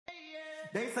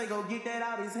They say go get that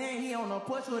out his hand, he on the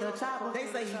porch with a chopper. They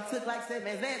say he took like 7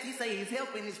 advance, he say he's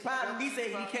helping his problem. He say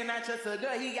he cannot trust a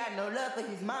girl, he got no love for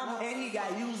his mama, and he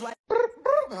got used like...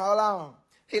 Hold on.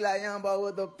 He like, young boy,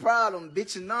 with the problem,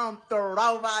 bitch, you know I'm throwed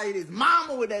off out of his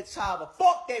mama with that chopper.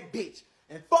 Fuck that bitch,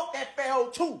 and fuck that fat hoe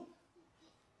too.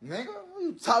 Nigga, who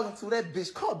you talking to? That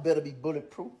bitch car better be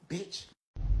bulletproof, bitch.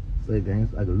 Say,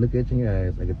 gangs, I can look at you in your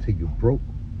ass, I can take you broke.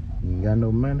 You ain't got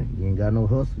no money, you ain't got no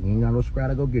hustle, you ain't got no scrap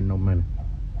to go get no money.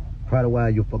 Probably why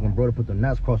your fucking brother put the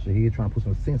knots across your head trying to put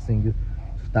some sense in you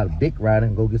to stop dick riding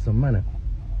and go get some money.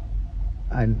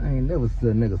 I ain't never seen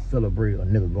a nigga celebrate a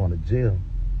nigga going to jail.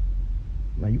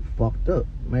 Man, you fucked up.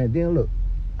 Man, then look,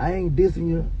 I ain't dissing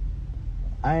you.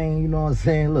 I ain't, you know what I'm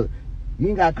saying? Look, you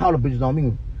ain't gotta call the bitches on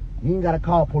me. You ain't gotta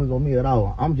call police on me at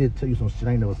all. I'm just tell you some shit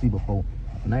I ain't never see before.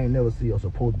 And I ain't never see a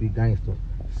supposed to be gangster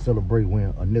celebrate when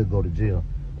a nigga go to jail.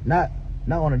 Not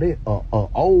on a day,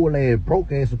 old ass,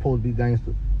 broke ass supposed to be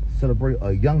gangster celebrate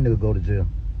a young nigga go to jail.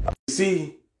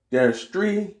 See, there's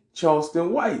 3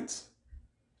 Charleston Whites.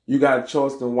 You got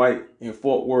Charleston White in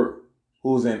Fort Worth,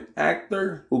 who's an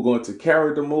actor who's going to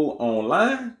carry the move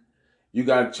online. You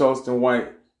got Charleston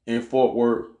White in Fort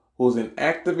Worth, who's an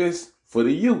activist for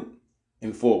the youth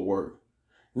in Fort Worth.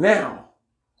 Now,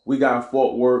 we got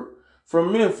Fort Worth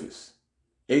from Memphis,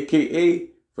 aka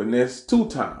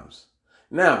Fitness2tymes.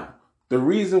 Now, the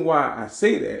reason why I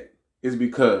say that is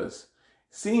because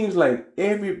it seems like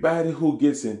everybody who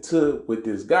gets into it with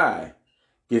this guy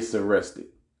gets arrested.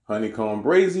 HoneyKomb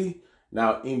Brazy,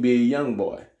 now NBA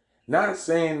Youngboy. Not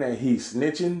saying that he's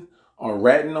snitching or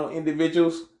ratting on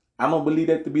individuals. I don't believe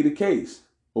that to be the case.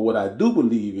 But what I do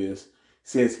believe is,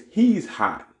 since he's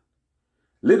hot,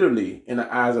 literally in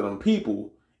the eyes of them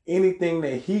people, anything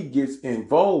that he gets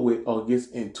involved with or gets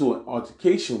into an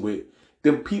altercation with,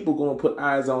 them people gonna put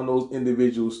eyes on those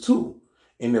individuals too.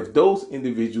 And if those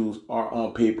individuals are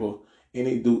on paper and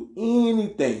they do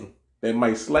anything that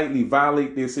might slightly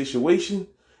violate their situation,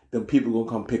 then people gonna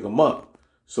come pick them up.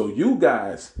 So you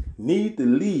guys need to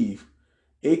leave,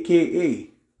 aka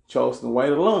Charleston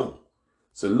White, alone.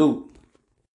 Salute.